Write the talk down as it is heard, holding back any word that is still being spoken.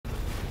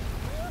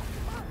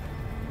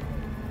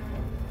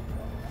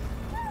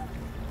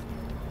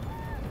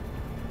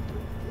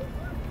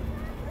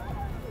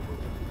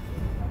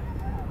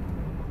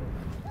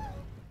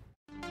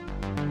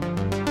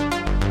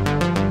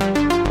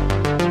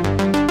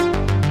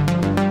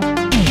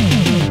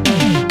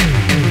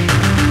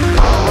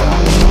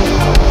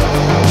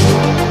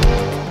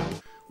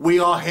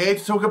are here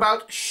to talk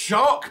about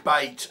Shark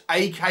Bait,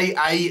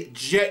 aka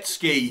Jet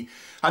Ski.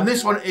 And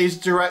this one is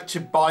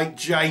directed by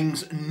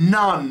James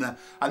Nunn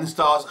and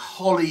stars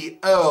Holly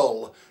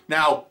Earl.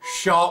 Now,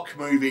 shark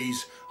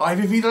movies, I've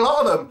reviewed a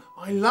lot of them.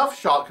 I love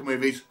shark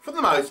movies for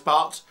the most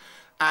part.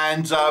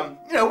 And,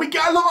 you know, we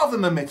get a lot of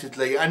them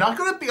admittedly. And I've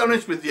got to be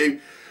honest with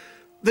you,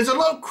 there's a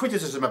lot of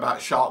criticism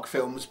about shark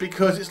films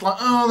because it's like,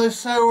 oh, they're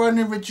so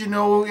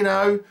unoriginal, you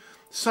know,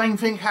 same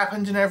thing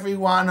happens in every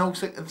one, and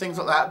things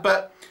like that.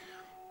 But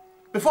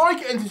before I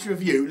get into this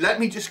review, let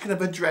me just kind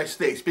of address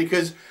this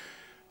because,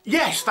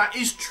 yes, that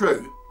is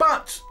true.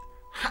 But,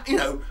 you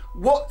know,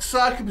 what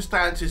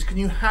circumstances can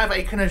you have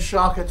a kind of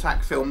shark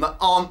attack film that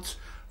aren't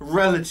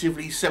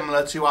relatively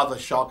similar to other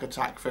shark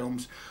attack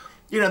films?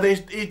 You know,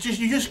 you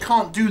just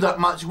can't do that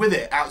much with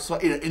it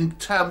outside, you know, in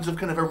terms of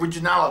kind of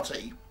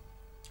originality.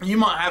 You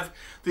might have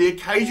the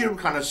occasional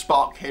kind of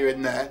spark here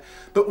and there,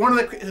 but one of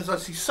the criticisms I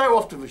see so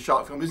often with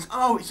shark films is,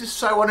 oh, it's just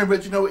so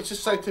unoriginal, it's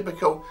just so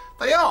typical.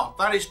 They are.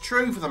 That is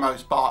true for the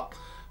most part.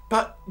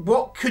 But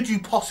what could you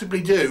possibly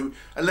do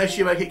unless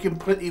you make it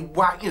completely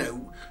whack, you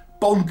know,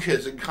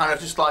 bonkers and kind of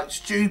just like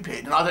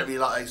stupid? And I don't really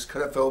like those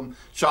kind of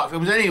shark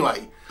films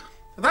anyway.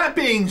 That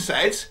being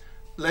said,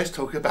 let's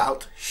talk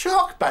about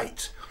Shark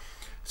Bait.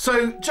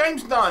 So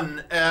James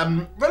Nunn,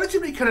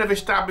 relatively kind of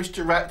established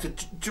director,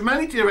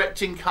 mainly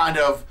directing kind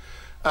of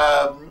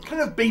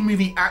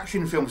B-movie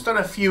action films. Done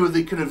a few of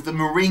the kind of the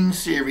Marine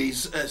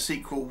series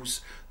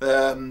sequels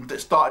that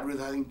started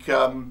with, I think,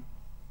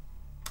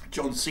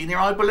 John Cena,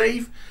 I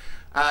believe.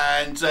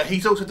 And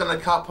he's also done a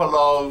couple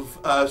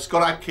of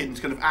Scott Adkins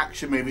kind of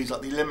action movies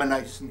like The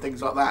Eliminators and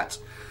things like that.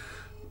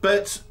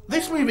 But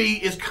this movie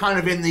is kind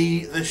of in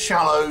the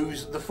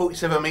shallows, the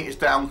 47 metres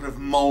down kind of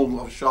mould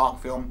of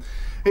shark film.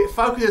 It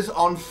focuses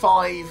on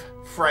 5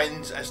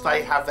 friends as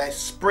they have their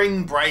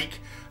spring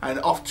break and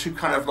off to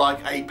kind of like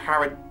a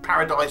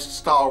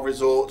paradise-style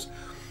resort.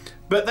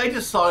 But they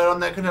decide on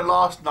their kind of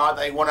last night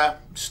they want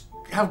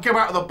to go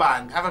out of the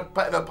bang, have a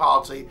bit of a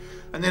party,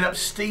 and end up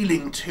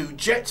stealing 2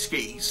 jet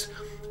skis.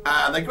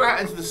 They go out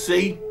into the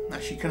sea,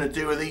 as you kind of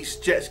do with these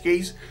jet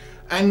skis,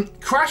 and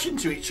crash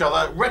into each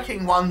other,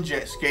 wrecking one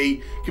jet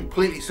ski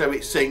completely so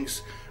it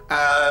sinks.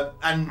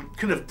 And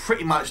kind of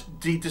pretty much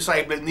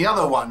disabling the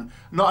other one.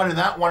 Not only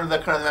that, one of the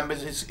kind of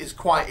members is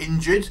quite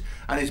injured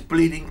and is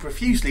bleeding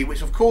profusely,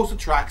 which of course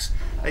attracts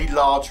a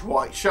large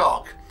white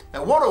shark.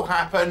 Now what will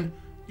happen?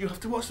 You'll have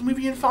to watch the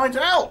movie and find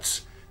out.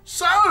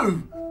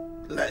 So,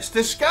 let's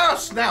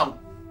discuss. Now,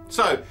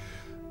 so,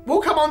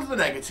 we'll come on to the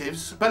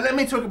negatives, but let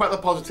me talk about the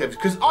positives,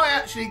 because I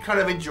actually kind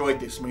of enjoyed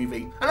this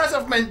movie. And as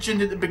I've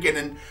mentioned at the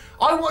beginning,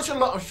 I watch a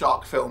lot of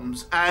shark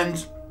films,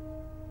 and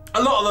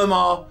a lot of them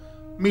are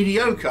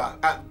mediocre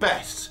at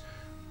best,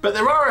 but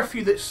there are a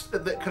few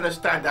that kind of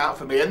stand out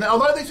for me. And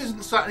although this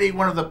isn't certainly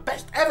one of the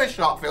best ever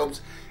shark films,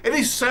 it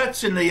is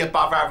certainly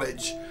above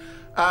average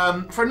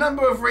for a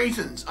number of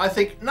reasons. I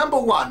think number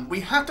one, we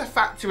have to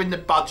factor in the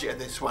budget of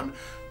this one,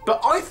 but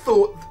I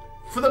thought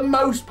for the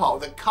most part,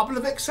 with a couple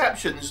of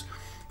exceptions,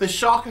 the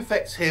shark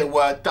effects here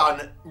were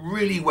done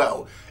really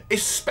well,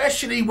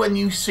 especially when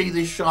you see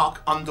the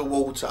shark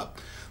underwater.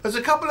 There's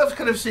a couple of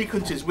kind of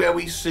sequences where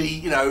we see,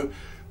 you know,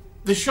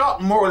 the shark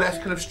more or less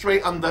kind of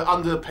straight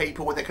under the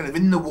people when they're kind of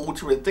in the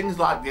water and things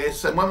like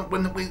this. And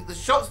when the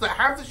shots that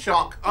have the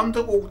shark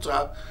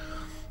underwater,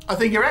 I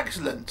think are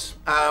excellent.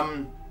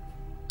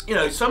 You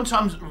know,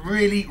 sometimes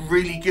really,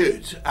 really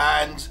good.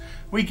 And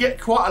we get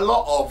quite a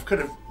lot of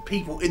kind of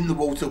people in the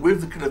water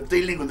with the kind of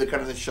dealing with the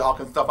kind of the shark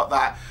and stuff like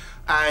that.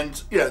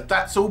 And, you know,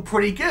 that's all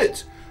pretty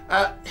good.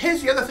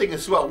 Here's the other thing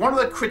as well. One of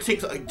the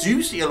critiques that I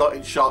do see a lot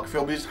in shark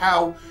film is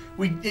how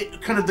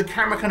the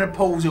camera kind of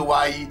pulls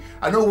away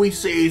and all we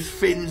see is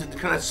fins and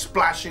kind of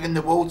splashing in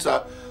the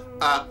water.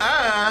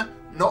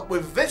 Not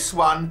with this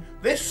one.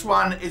 This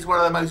one is one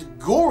of the most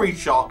gory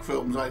shark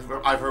films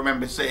I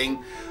remember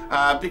seeing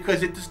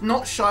because it does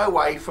not shy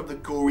away from the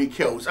gory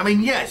kills. I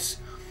mean, yes,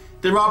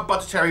 there are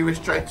budgetary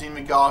restraints in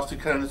regards to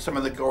kind of some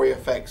of the gory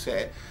effects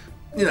here.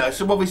 You know,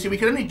 so obviously we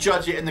can only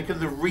judge it in the kind of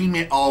the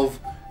remit of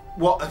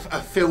what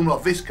a film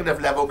of this kind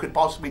of level could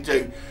possibly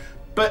do.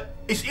 But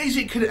it's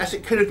easy as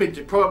it could have been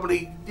to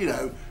probably, you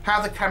know,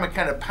 have the camera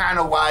kind of pan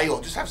away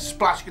or just have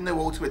splashing in the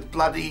water with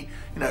bloody,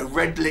 you know,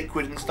 red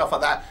liquid and stuff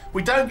like that.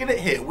 We don't get it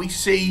here. We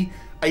see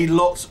a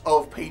lot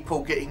of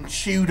people getting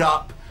chewed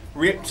up,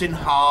 ripped in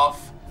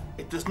half.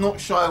 It does not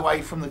shy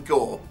away from the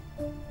gore,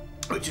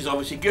 which is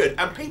obviously good.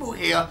 And people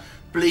here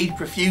bleed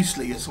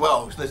profusely as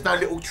well. So there's no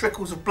little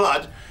trickles of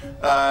blood.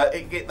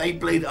 They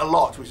bleed a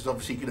lot, which is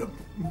obviously, you know,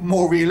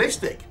 more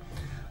realistic.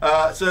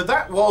 So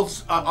that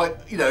was,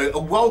 you know, a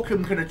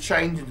welcome kind of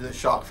change into the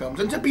shark films.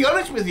 And to be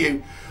honest with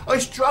you, I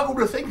struggle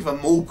to think of a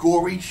more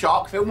gory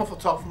shark film off the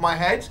top of my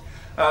head.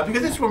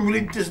 Because this one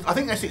really does, I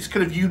think that's its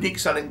kind of unique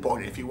selling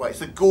point, if you will. It's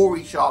the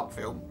gory shark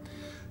film.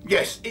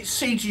 Yes,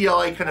 it's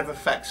CGI kind of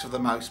effects for the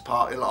most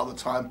part a lot of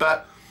the time.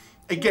 But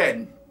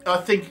again, I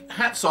think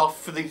hats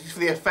off for the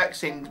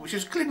effects in, which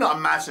is clearly not a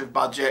massive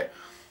budget,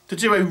 to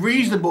do a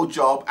reasonable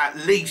job at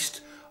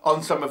least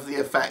on some of the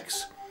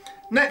effects.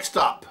 Next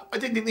up, I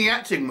didn't think the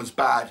acting was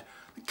bad.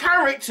 The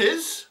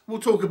characters we'll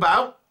talk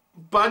about,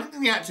 but I didn't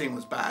think the acting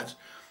was bad.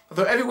 I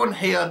thought everyone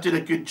here did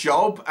a good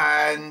job,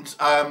 and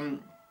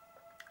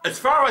as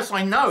far as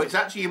I know, it's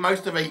actually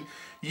most of a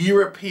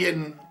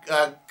European,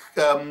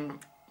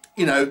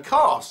 you know,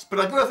 cast. But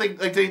I do think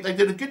they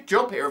did a good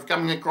job here of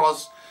coming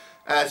across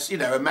as, you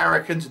know,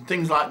 Americans and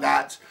things like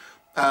that.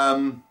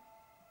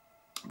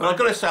 But I've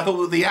got to say, I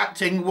thought that the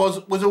acting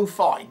was all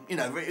fine. You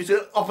know,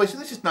 obviously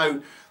this is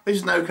no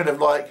kind of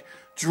like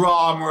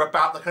drama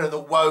about the kind of the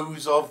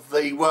woes of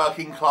the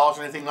working class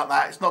or anything like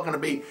that. It's not going to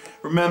be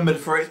remembered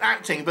for its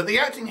acting, but the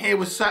acting here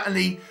was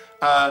certainly,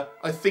 I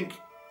think,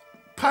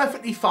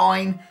 perfectly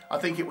fine. I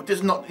think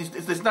there's no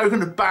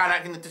kind of bad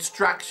acting that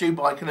distracts you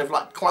by kind of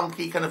like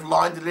clunky kind of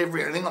line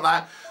delivery or anything like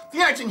that. The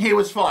acting here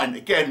was fine.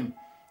 Again,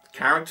 the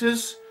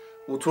characters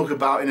we'll talk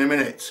about in a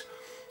minute.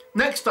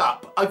 Next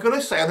up, I've got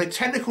to say, on the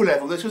technical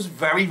level, this was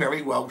very,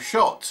 very well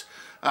shot.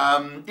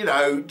 You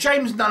know,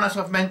 James Nunn, as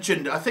I've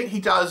mentioned, I think he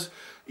does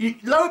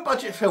lower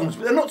budget films,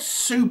 but they're not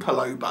super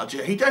low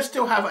budget. He does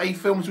still have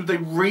films with a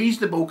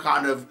reasonable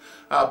kind of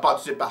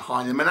budget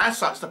behind them, and as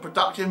such, the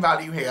production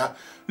value here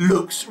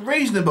looks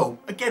reasonable.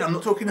 Again, I'm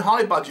not talking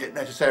high budget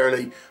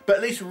necessarily, but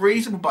at least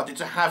reasonable budget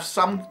to have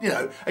some, you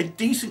know, a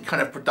decent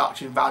kind of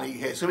production value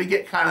here. So we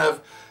get kind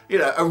of, you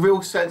know, a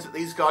real sense that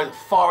these guys are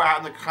far out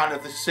in the kind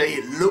of the sea.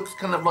 It looks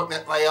kind of like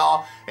that they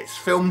are. It's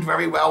filmed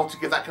very well to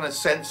give that kind of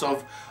sense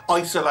of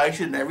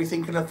isolation and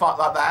everything kind of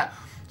like that.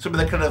 Some of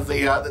the kind of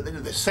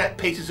the set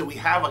pieces that we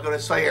have, I've got to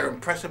say, are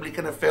impressively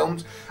kind of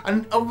filmed.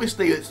 And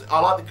obviously, I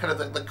like the kind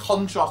of the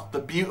contrast, the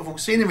beautiful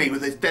scenery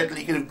with this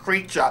deadly kind of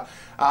creature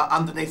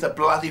underneath the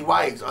bloody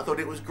waves. I thought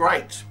it was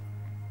great.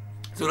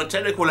 So on a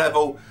technical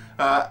level,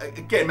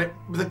 again,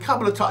 with a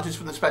couple of touches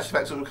from the special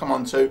effects that we'll come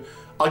on to,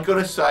 I've got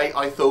to say,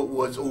 I thought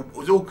was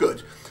all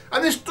good.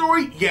 And the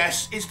story,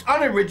 yes, it's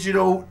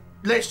unoriginal,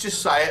 let's just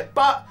say it,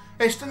 but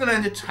it's still an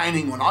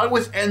entertaining one. I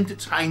was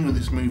entertained with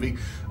this movie.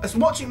 As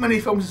watching many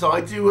films as I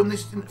do on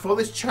for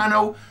this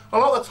channel, a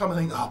lot of the time I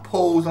think, oh,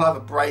 pause, I'll have a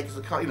break,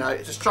 you know,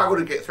 it's a struggle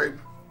to get through.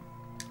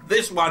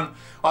 This one,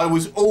 I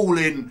was all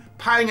in,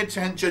 paying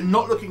attention,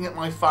 not looking at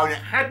my phone. It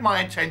had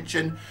my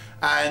attention,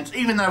 and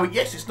even though,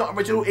 yes, it's not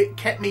original, it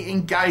kept me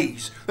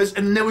engaged.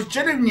 And there was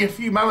genuinely a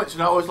few moments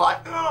and I was like,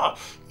 oh,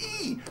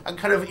 and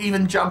kind of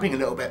even jumping a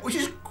little bit, which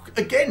is,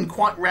 again,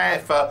 quite rare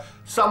for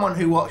someone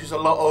who watches a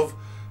lot of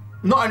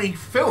not only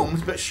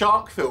films, but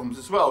shark films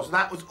as well. So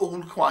that was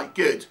all quite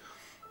good.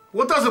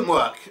 What doesn't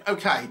work?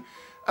 Okay.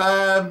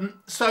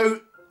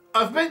 So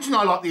I've mentioned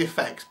I like the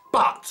effects,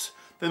 but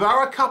there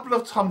are a couple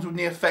of times when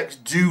the effects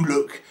do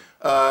look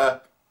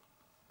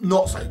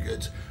not so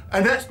good.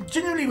 And that's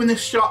generally when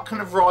this shark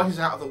kind of rises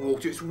out of the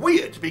water. It's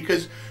weird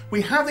because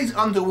we have these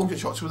underwater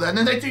shots with them, and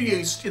then they do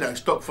use, you know,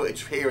 stock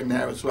footage here and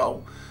there as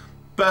well.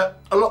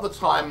 But a lot of the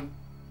time,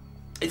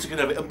 it's kind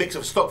of a mix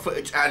of stock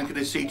footage and kind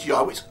of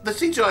CGI, which the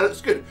CGI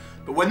looks good.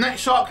 But when that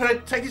shark kind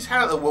of takes its head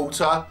out of the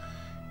water,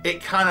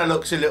 it kind of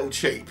looks a little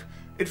cheap.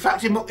 In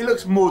fact, it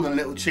looks more than a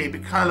little cheap.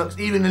 It kind of looks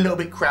even a little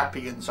bit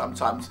crappy in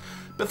sometimes.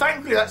 But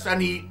thankfully, that's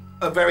only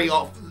every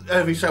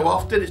so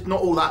often. It's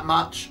not all that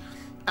much.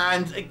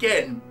 And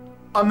again,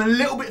 I'm a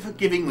little bit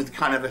forgiving with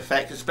kind of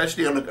effects,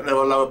 especially on a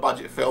lower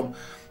budget film.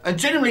 And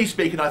generally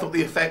speaking, I thought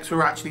the effects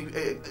were actually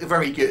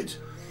very good.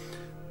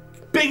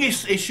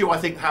 Biggest issue I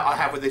think I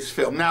have with this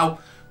film. Now,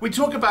 we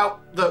talk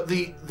about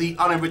the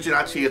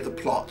unoriginality of the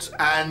plot,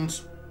 and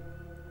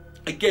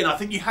again, I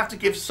think you have to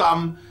give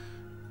some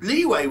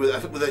leeway with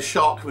a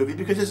shark movie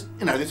because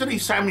there's only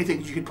so many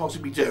things you could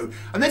possibly do,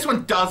 and this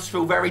one does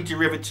feel very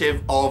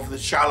derivative of The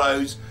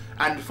Shallows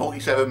and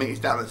 47 Meters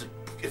Down. There's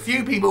a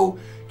few people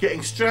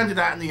getting stranded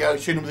out in the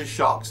ocean with a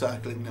shark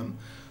circling them,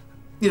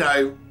 you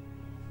know,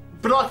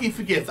 but I can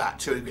forgive that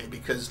to a degree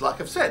because, like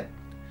I've said,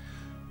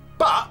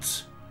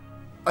 but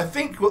I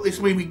think what this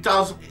movie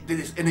does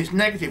in its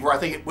negative, where I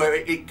think where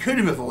it could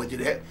have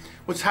avoided it,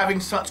 was having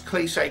such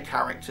cliche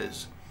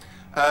characters.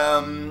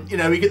 You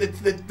know, we get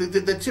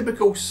the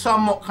typical,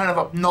 somewhat kind of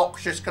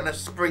obnoxious kind of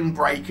spring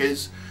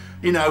breakers.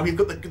 You know, we've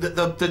got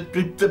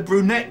the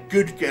brunette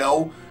good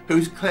girl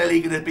who's clearly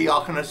going to be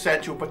our kind of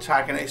central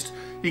protagonist.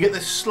 You get the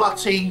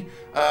slutty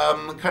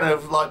kind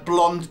of like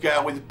blonde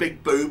girl with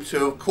big boobs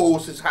who, of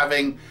course, is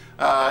having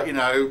you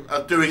know,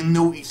 doing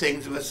naughty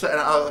things with a certain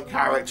other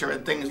character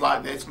and things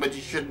like this, but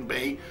you shouldn't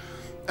be.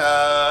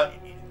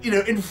 You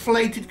know,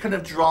 inflated kind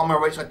of drama,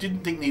 which I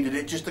didn't think needed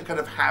it, just to kind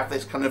of have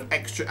this kind of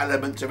extra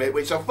element to it,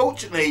 which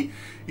unfortunately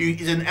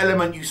is an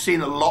element you see in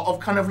a lot of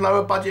kind of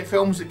lower budget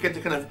films that get to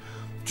kind of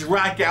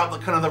drag out the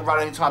kind of the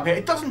running time here.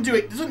 It doesn't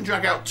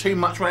drag out too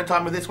much running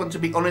time with this one, to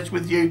be honest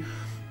with you,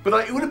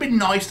 but it would have been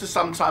nice to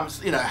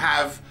sometimes, you know,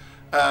 have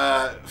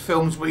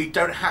films where you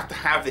don't have to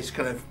have this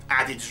kind of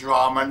added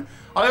drama. And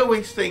I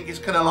always think it's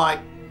kind of like,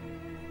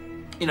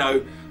 you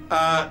know,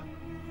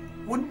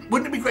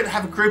 wouldn't it be great to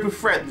have a group of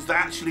friends that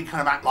actually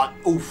kind of act like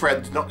all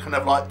friends, not kind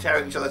of like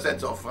tearing each other's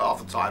heads off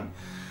half the time?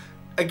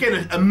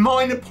 Again, a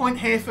minor point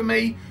here for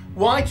me.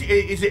 Why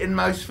is it in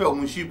most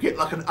films you get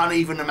like an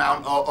uneven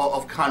amount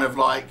of kind of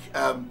like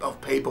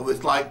of people?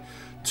 There's like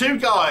three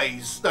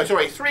guys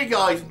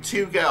and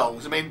two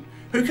girls. I mean,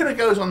 who kind of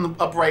goes on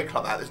a break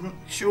like that?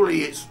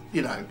 Surely it's,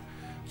 you know,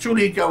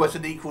 surely you go as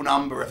an equal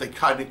number if they're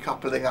kind of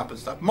coupling up and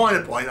stuff.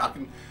 Minor point, I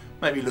can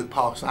maybe look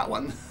past that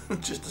one,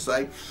 just to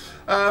say.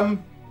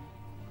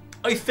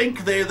 I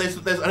think I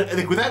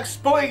think without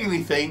spoiling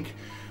anything,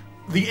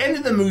 the end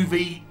of the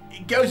movie,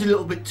 it goes a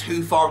little bit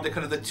too far into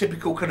kind of the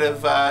typical kind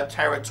of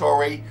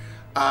territory.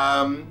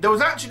 There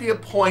was actually a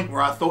point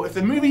where I thought if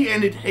the movie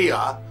ended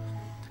here,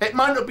 it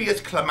might not be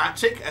as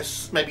climactic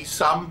as maybe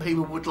some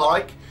people would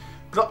like,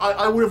 but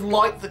I would have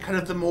liked the kind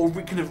of the more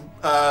kind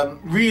of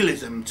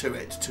realism to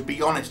it, to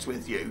be honest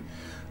with you,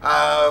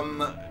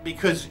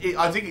 because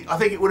I think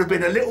it would have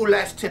been a little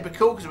less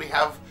typical, because we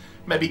have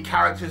maybe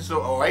characters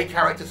or a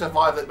character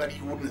survive that maybe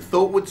you wouldn't have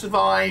thought would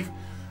survive,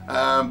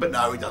 but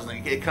no, it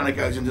doesn't. It kind of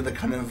goes into the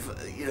kind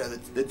of, you know,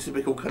 the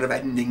typical kind of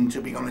ending,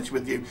 to be honest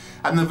with you,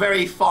 and the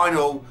very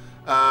final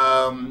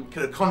kind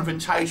of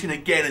confrontation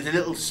again is a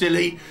little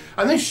silly.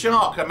 And this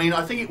shark, I mean,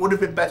 I think it would have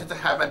been better to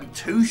have maybe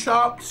two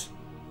sharks,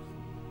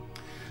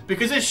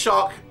 because this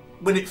shark,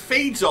 when it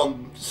feeds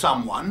on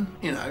someone,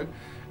 you know,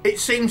 it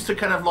seems to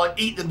kind of like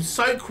eat them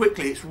so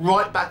quickly, it's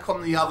right back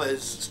on the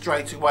others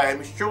straight away. I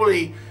mean,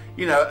 surely,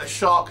 you know, a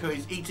shark who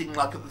is eating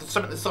like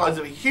something the size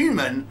of a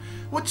human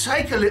would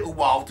take a little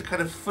while to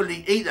kind of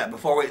fully eat that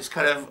before it's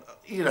kind of,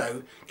 you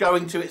know,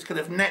 going to its kind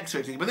of next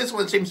thing. But this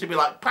one seems to be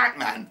like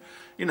Pac-Man.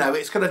 You know,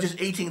 it's kind of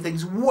just eating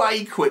things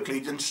way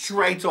quickly and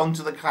straight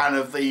onto the kind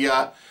of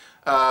the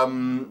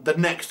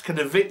next kind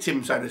of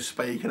victim, so to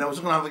speak. And I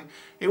was kind of,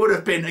 it would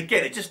have been,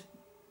 again, it just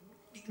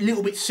a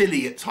little bit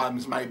silly at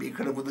times, maybe,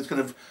 kind of with this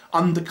kind of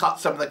undercut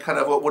some of the kind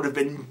of what would have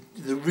been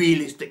the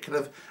realistic kind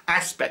of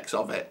aspects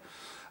of it.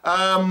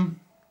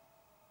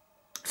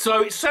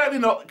 So it's certainly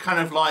not kind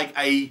of like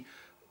a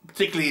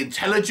particularly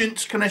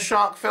intelligent kind of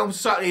shark film,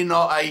 certainly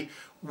not a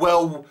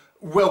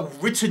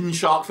well-written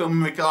shark film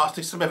in regards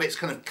to some of its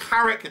kind of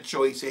character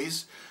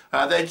choices.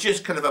 They're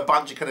just kind of a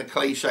bunch of kind of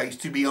cliches,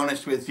 to be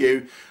honest with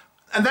you.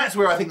 And that's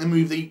where I think the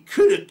movie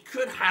could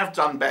have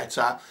done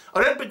better.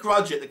 I don't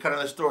begrudge it, the kind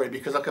of the story,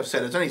 because like I've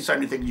said, there's only so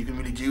many things you can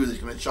really do with this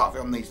kind of shark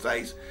film these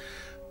days.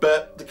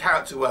 But the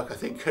character work, I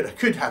think,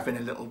 could have been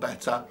a little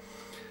better.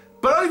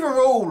 But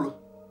overall,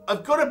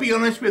 I've got to be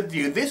honest with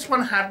you, this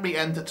one had me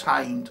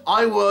entertained.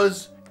 I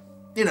was,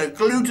 you know,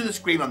 glued to the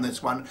screen on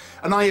this one,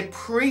 and I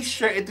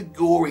appreciated the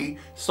gory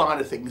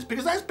side of things,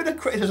 because that's been a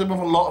criticism of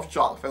a lot of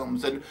shark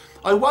films, and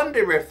I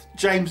wonder if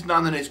James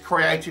Nunn and his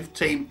creative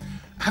team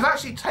have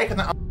actually taken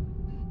that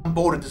on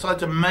board and decided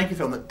to make a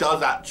film that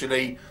does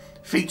actually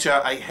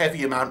feature a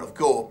heavy amount of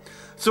gore.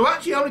 So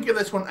actually, I'm going to give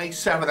this one a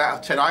 7 out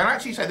of 10. I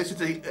actually say this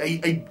is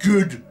a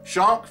good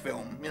shark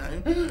film, you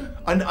know.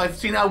 And I've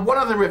seen one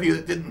other review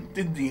that didn't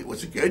think it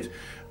was good,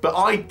 but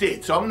I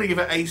did. So I'm going to give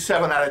it a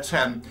 7 out of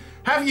 10.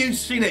 Have you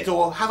seen it,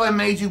 or have I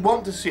made you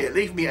want to see it?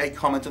 Leave me a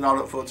comment and I'll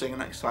look forward to seeing you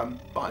next time.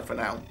 Bye for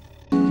now.